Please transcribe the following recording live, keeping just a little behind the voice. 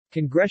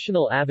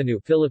Congressional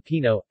Avenue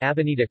Filipino,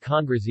 Avenida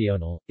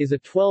Congresional, is a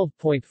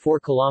 12.4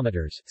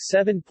 kilometers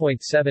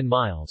 7.7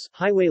 miles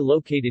highway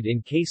located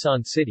in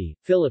Quezon City,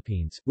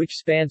 Philippines, which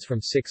spans from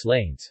 6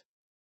 lanes.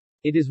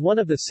 It is one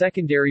of the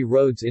secondary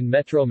roads in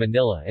Metro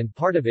Manila and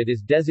part of it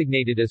is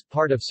designated as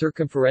part of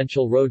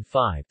Circumferential Road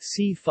 5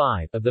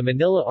 C5 of the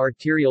Manila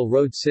Arterial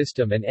Road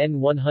System and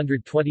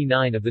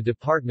N129 of the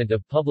Department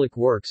of Public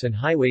Works and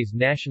Highways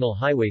National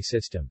Highway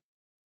System.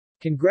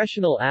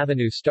 Congressional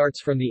Avenue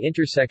starts from the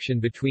intersection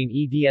between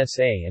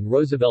EDSA and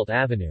Roosevelt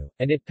Avenue,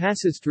 and it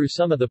passes through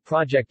some of the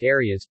project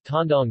areas,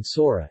 Tandang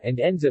Sora, and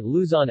ends at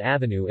Luzon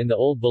Avenue in the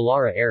Old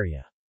Balara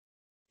area.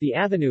 The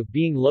avenue,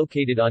 being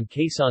located on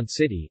Quezon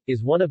City,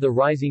 is one of the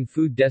rising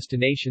food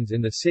destinations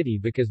in the city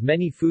because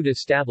many food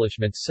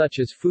establishments such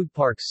as food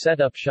parks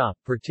set up shop,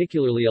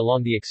 particularly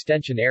along the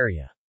extension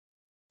area.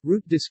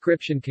 Route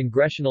description: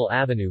 Congressional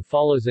Avenue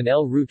follows an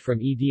L route from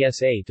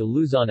EDSA to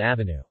Luzon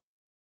Avenue.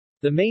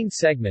 The main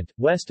segment,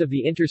 west of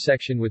the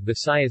intersection with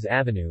Visayas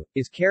Avenue,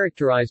 is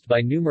characterized by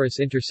numerous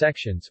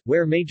intersections,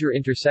 where major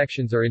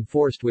intersections are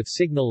enforced with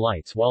signal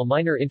lights while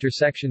minor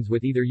intersections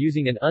with either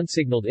using an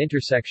unsignaled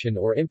intersection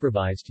or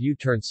improvised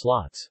U-turn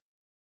slots.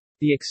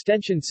 The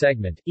extension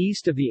segment,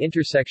 east of the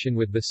intersection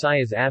with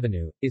Visayas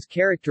Avenue, is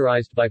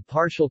characterized by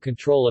partial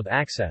control of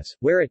access,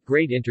 where at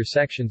grade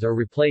intersections are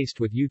replaced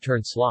with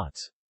U-turn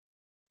slots.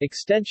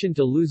 Extension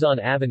to Luzon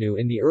Avenue: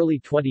 in the early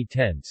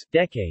 2010s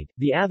decade,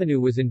 the avenue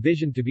was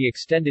envisioned to be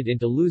extended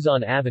into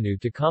Luzon Avenue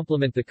to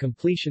complement the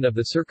completion of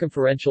the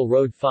Circumferential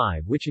Road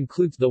 5, which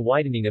includes the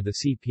widening of the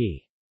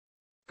C.P.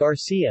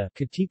 Garcia,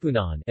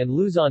 Katipunan, and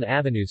Luzon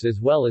Avenues as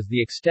well as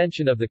the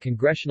extension of the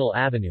Congressional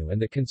Avenue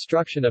and the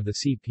construction of the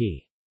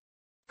C.P.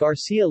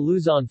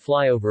 Garcia-Luzon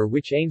flyover,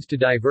 which aims to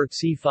divert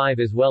C5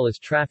 as well as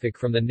traffic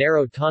from the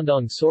narrow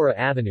Tandang Sora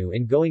Avenue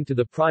in going to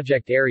the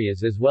project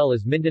areas as well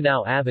as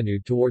Mindanao Avenue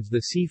towards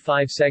the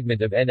C5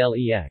 segment of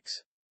NLEX.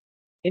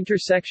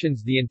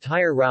 Intersections: the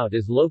entire route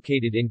is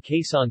located in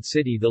Quezon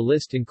City. The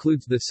list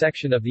includes the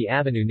section of the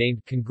avenue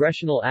named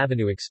Congressional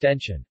Avenue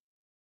Extension.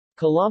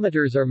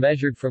 Kilometers are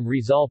measured from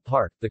Rizal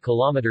Park, the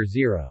kilometer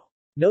zero.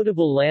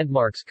 Notable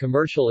landmarks,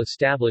 commercial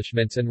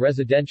establishments and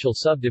residential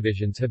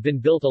subdivisions have been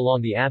built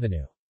along the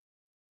avenue.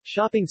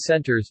 Shopping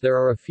centers: there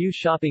are a few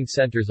shopping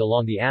centers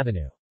along the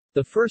avenue.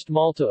 The first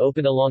mall to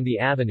open along the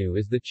avenue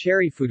is the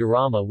Cherry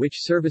Foodorama, which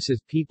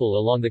services people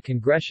along the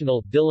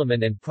Congressional,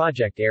 Diliman and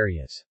project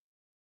areas.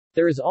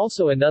 There is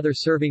also another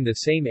serving the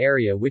same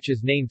area which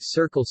is named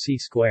Circle C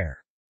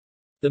Square.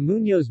 The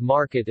Muñoz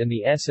Market and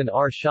the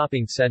S&R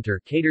Shopping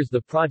Center caters the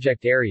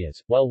project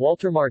areas, while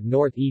Waltermart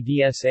North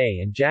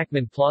EDSA and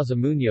Jackman Plaza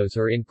Muñoz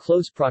are in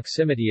close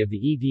proximity of the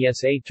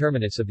EDSA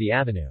terminus of the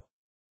avenue.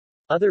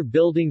 Other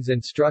buildings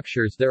and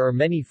structures: there are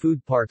many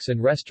food parks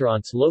and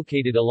restaurants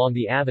located along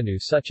the avenue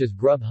such as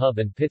Grubhub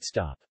and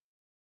Pitstop.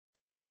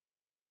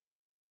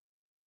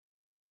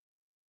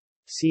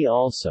 See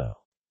also: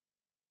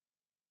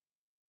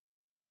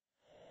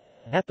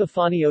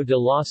 Epifanio de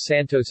los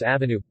Santos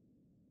Avenue.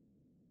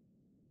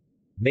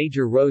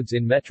 Major roads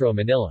in Metro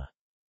Manila.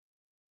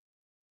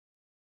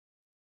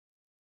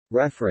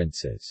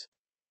 References.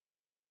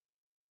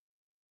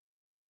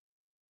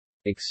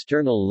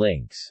 External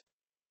links.